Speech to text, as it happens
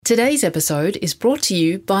Today's episode is brought to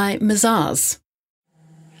you by Mazars.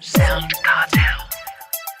 Sound Cartel.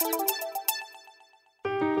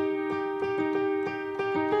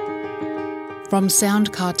 From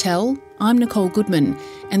Sound Cartel, I'm Nicole Goodman,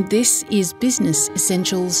 and this is Business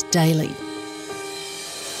Essentials Daily.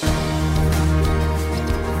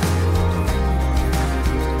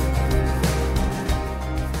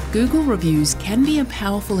 Google reviews can be a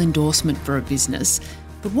powerful endorsement for a business,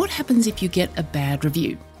 but what happens if you get a bad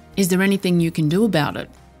review? Is there anything you can do about it?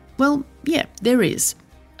 Well, yeah, there is.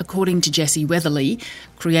 According to Jessie Weatherly,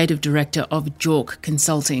 Creative Director of Jork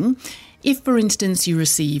Consulting, if, for instance, you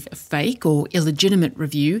receive a fake or illegitimate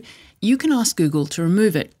review, you can ask Google to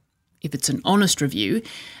remove it. If it's an honest review,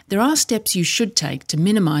 there are steps you should take to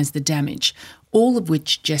minimise the damage, all of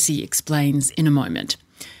which Jessie explains in a moment.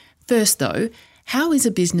 First, though, how is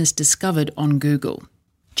a business discovered on Google?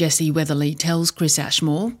 Jessie Weatherly tells Chris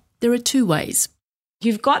Ashmore there are two ways.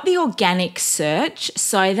 You've got the organic search,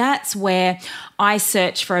 so that's where I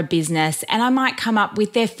search for a business and I might come up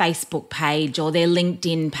with their Facebook page or their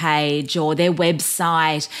LinkedIn page or their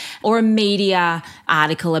website or a media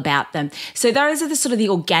article about them. So those are the sort of the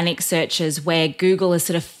organic searches where Google is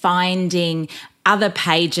sort of finding other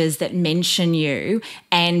pages that mention you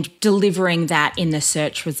and delivering that in the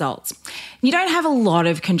search results. You don't have a lot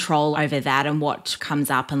of control over that and what comes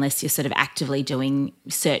up unless you're sort of actively doing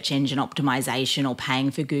search engine optimization or paying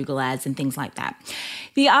for Google ads and things like that.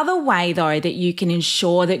 The other way, though, that you can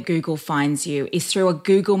ensure that Google finds you is through a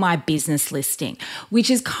Google My Business listing, which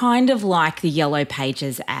is kind of like the Yellow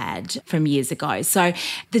Pages ad from years ago. So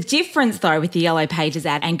the difference, though, with the Yellow Pages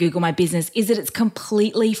ad and Google My Business is that it's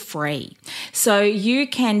completely free. So you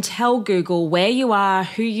can tell Google where you are,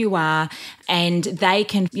 who you are, and they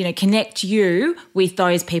can, connect you with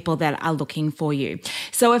those people that are looking for you.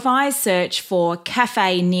 So if I search for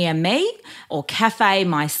cafe near me or cafe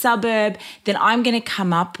my suburb, then I'm going to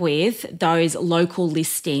come up with those local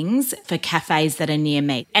listings for cafes that are near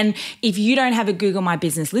me. And if you don't have a Google My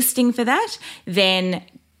Business listing for that, then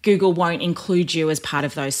Google won't include you as part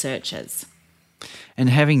of those searches. And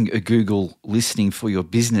having a Google listing for your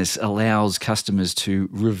business allows customers to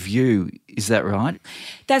review. Is that right?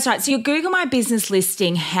 That's right. So your Google My Business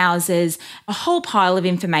listing houses a whole pile of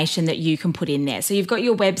information that you can put in there. So you've got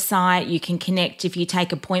your website, you can connect, if you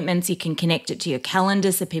take appointments, you can connect it to your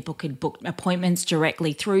calendar so people could book appointments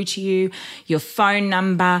directly through to you, your phone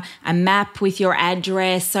number, a map with your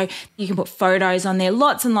address. So you can put photos on there,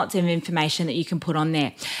 lots and lots of information that you can put on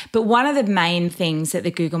there. But one of the main things that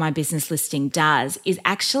the Google My Business listing does is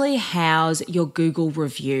actually house your Google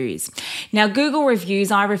reviews. Now, Google reviews,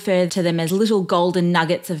 I refer to them as little golden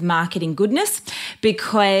nuggets of marketing goodness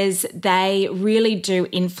because they really do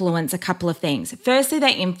influence a couple of things. Firstly,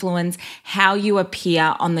 they influence how you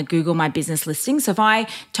appear on the Google My Business listing. So if I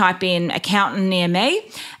type in accountant near me,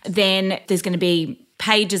 then there's going to be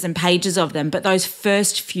pages and pages of them, but those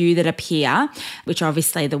first few that appear, which are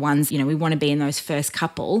obviously the ones, we want to be in those first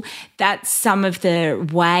couple, that's some of the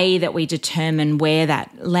way that we determine where that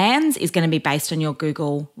lands is going to be based on your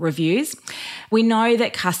Google reviews. We know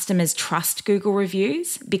that customers trust Google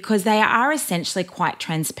reviews because they are essentially quite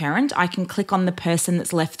transparent. I can click on the person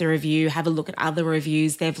that's left the review, have a look at other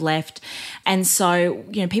reviews they've left. And so,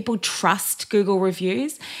 people trust Google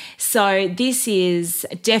reviews. So this is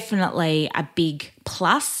definitely a big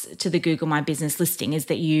plus to the Google My Business listing is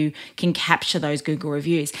that you can capture those Google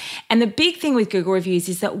reviews. And the big thing with Google reviews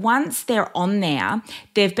is that once they're on there,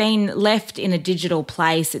 they've been left in a digital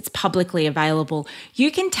place, it's publicly available,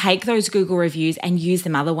 you can take those Google reviews and use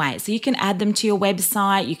them other ways. So you can add them to your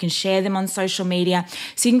website, you can share them on social media,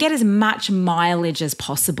 so you can get as much mileage as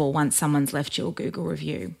possible once someone's left your Google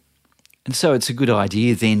review. And so it's a good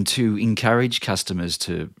idea then to encourage customers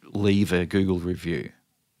to leave a Google review.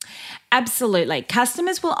 Absolutely.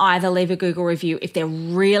 Customers will either leave a Google review if they're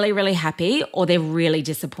really, really happy or they're really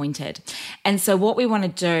disappointed. And so what we want to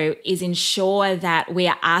do is ensure that we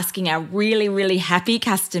are asking our really, really happy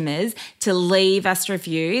customers to leave us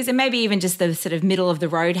reviews, and maybe even just the sort of middle of the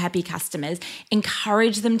road happy customers,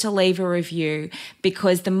 encourage them to leave a review,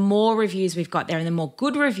 because the more reviews we've got there and the more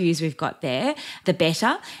good reviews we've got there, the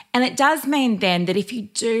better. And it does mean then that if you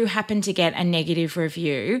do happen to get a negative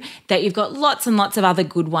review, that you've got lots and lots of other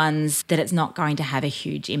good ones that it's not going to have a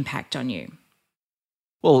huge impact on you.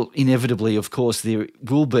 Well, inevitably, of course, there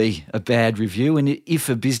will be a bad review. And if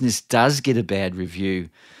a business does get a bad review,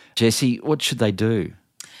 Jessie, what should they do?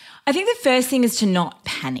 I think the first thing is to not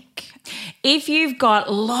panic. If you've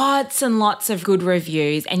got lots and lots of good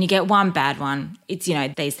reviews and you get one bad one, it's,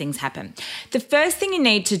 these things happen. The first thing you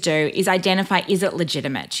need to do is identify, is it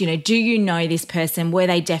legitimate? Do you know this person? Were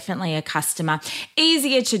they definitely a customer?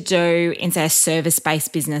 Easier to do in, say, a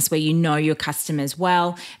service-based business where you know your customers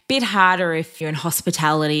well. Bit harder if you're in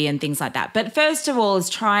hospitality and things like that. But first of all is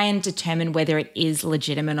try and determine whether it is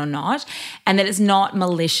legitimate or not, and that it's not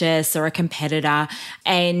malicious or a competitor.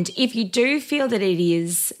 And if you do feel that it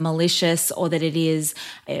is malicious or that it is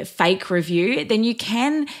a fake review, then you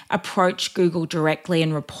can approach Google directly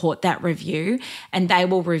and report that review, and they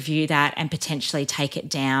will review that and potentially take it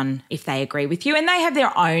down if they agree with you. And they have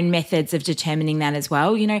their own methods of determining that as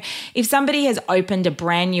well. If somebody has opened a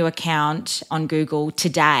brand new account on Google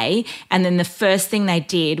today, and then the first thing they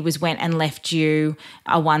did was went and left you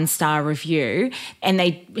a 1-star review, and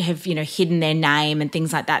they have, hidden their name and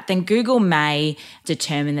things like that, then Google may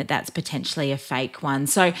determine that that's potentially a fake one.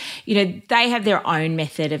 So, they have their own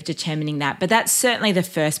method of determining that, but that's certainly the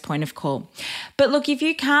first point of call. But look, if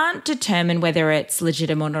you can't determine whether it's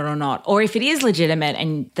legitimate or not, or if it is legitimate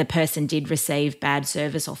and the person did receive bad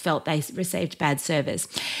service or felt they received bad service,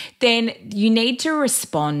 then you need to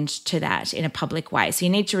respond to that in a public way. So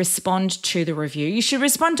you need to respond to the review. You should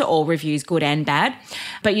respond to all reviews, good and bad,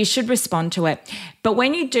 but you should respond to it. But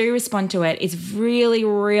when you do respond to it, it's really,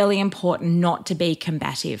 really important not to be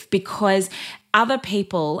combative, because other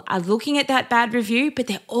people are looking at that bad review, but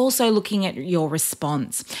they're also looking at your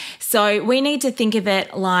response. So we need to think of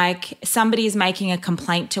it like somebody is making a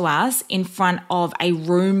complaint to us in front of a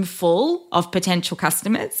room full of potential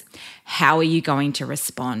customers. How are you going to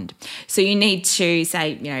respond? So you need to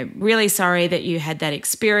say, really sorry that you had that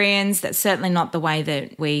experience. That's certainly not the way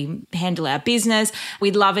that we handle our business.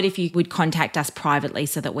 We'd love it if you would contact us privately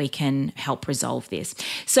so that we can help resolve this.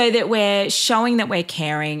 So that we're showing that we're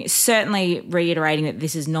caring, certainly reiterating that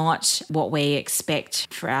this is not what we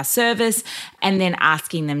expect for our service, and then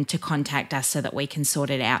asking them to contact us so that we can sort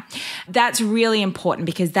it out. That's really important,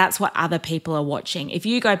 because that's what other people are watching. If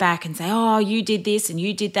you go back and say, oh, you did this and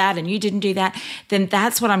you did that and you didn't do that, then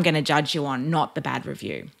that's what I'm going to judge you on, not the bad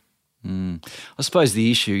review. I suppose the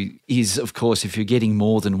issue is, of course, if you're getting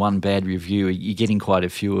more than one bad review, you're getting quite a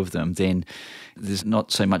few of them, then there's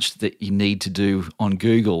not so much that you need to do on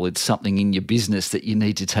Google. It's something in your business that you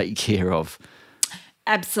need to take care of.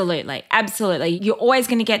 Absolutely. Absolutely. You're always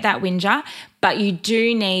going to get that whinger, but you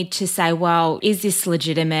do need to say, well, is this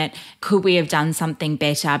legitimate? Could we have done something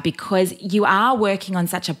better? Because you are working on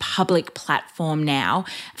such a public platform now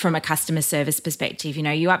from a customer service perspective.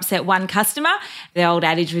 You upset one customer, the old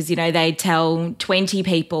adage was, they tell 20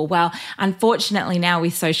 people. Well, unfortunately now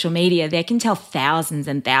with social media, they can tell thousands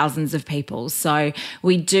and thousands of people. So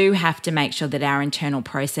we do have to make sure that our internal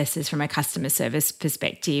processes from a customer service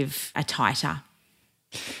perspective are tighter.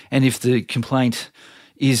 And if the complaint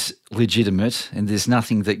is legitimate and there's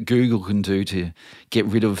nothing that Google can do to get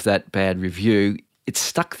rid of that bad review, it's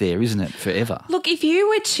stuck there, isn't it, forever? Look, if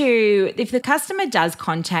the customer does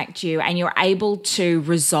contact you and you're able to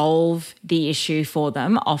resolve the issue for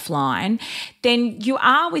them offline, then you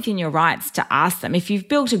are within your rights to ask them. If you've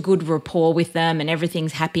built a good rapport with them and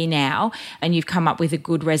everything's happy now and you've come up with a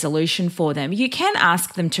good resolution for them, you can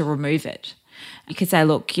ask them to remove it. You could say,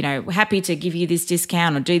 look, we're happy to give you this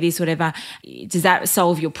discount or do this, whatever. Does that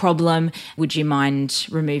solve your problem? Would you mind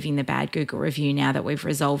removing the bad Google review now that we've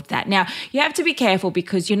resolved that? Now, you have to be careful,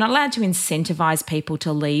 because you're not allowed to incentivize people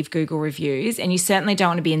to leave Google reviews, and you certainly don't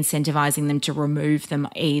want to be incentivizing them to remove them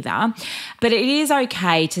either. But it is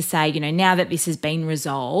okay to say, now that this has been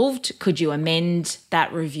resolved, could you amend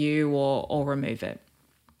that review or remove it?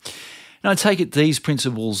 Now, I take it these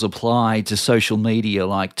principles apply to social media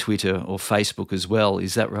like Twitter or Facebook as well.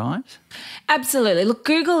 Is that right? Absolutely. Look,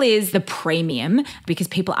 Google is the premium, because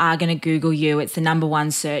people are going to Google you. It's the number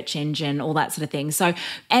one search engine, all that sort of thing. So,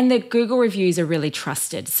 and the Google reviews are really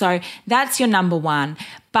trusted. So that's your number one.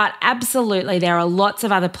 But absolutely, there are lots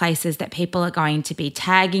of other places that people are going to be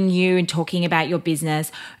tagging you and talking about your business.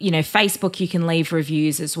 Facebook, you can leave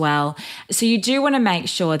reviews as well. So you do want to make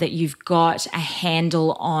sure that you've got a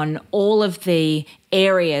handle on all of the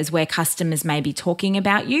areas where customers may be talking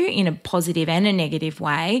about you in a positive and a negative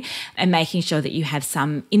way, and making sure that you have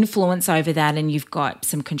some influence over that and you've got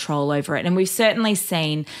some control over it. And we've certainly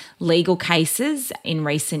seen legal cases in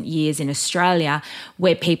recent years in Australia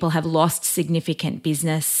where people have lost significant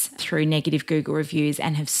business through negative Google reviews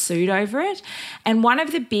and have sued over it. And one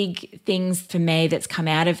of the big things for me that's come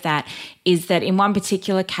out of that is that in one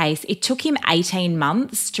particular case, it took him 18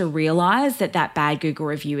 months to realise that bad Google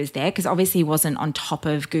review is there, because obviously he wasn't on top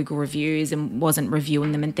of Google reviews and wasn't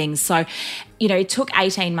reviewing them and things. So, it took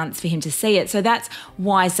 18 months for him to see it. So that's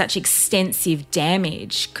why such extensive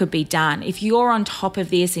damage could be done. If you're on top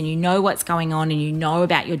of this and you know what's going on and you know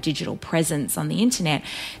about your digital presence on the internet,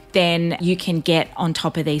 then you can get on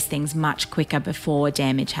top of these things much quicker before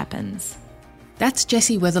damage happens. That's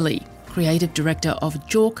Jessie Weatherly, Creative Director of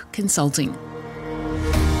JORC Consulting.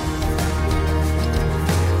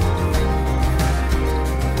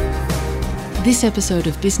 This episode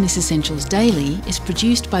of Business Essentials Daily is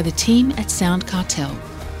produced by the team at Sound Cartel.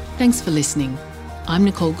 Thanks for listening. I'm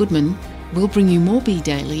Nicole Goodman. We'll bring you more Be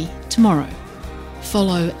Daily tomorrow.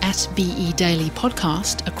 Follow @BE Daily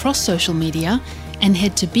Podcast across social media and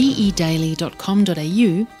head to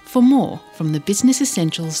bedaily.com.au for more from the Business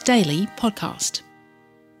Essentials Daily podcast.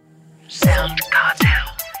 Sound Cartel.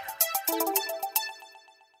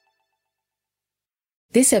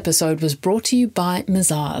 This episode was brought to you by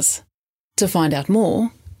Mazars. To find out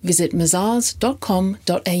more, visit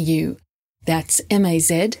mazars.com.au. That's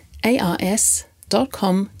mazars.com.au.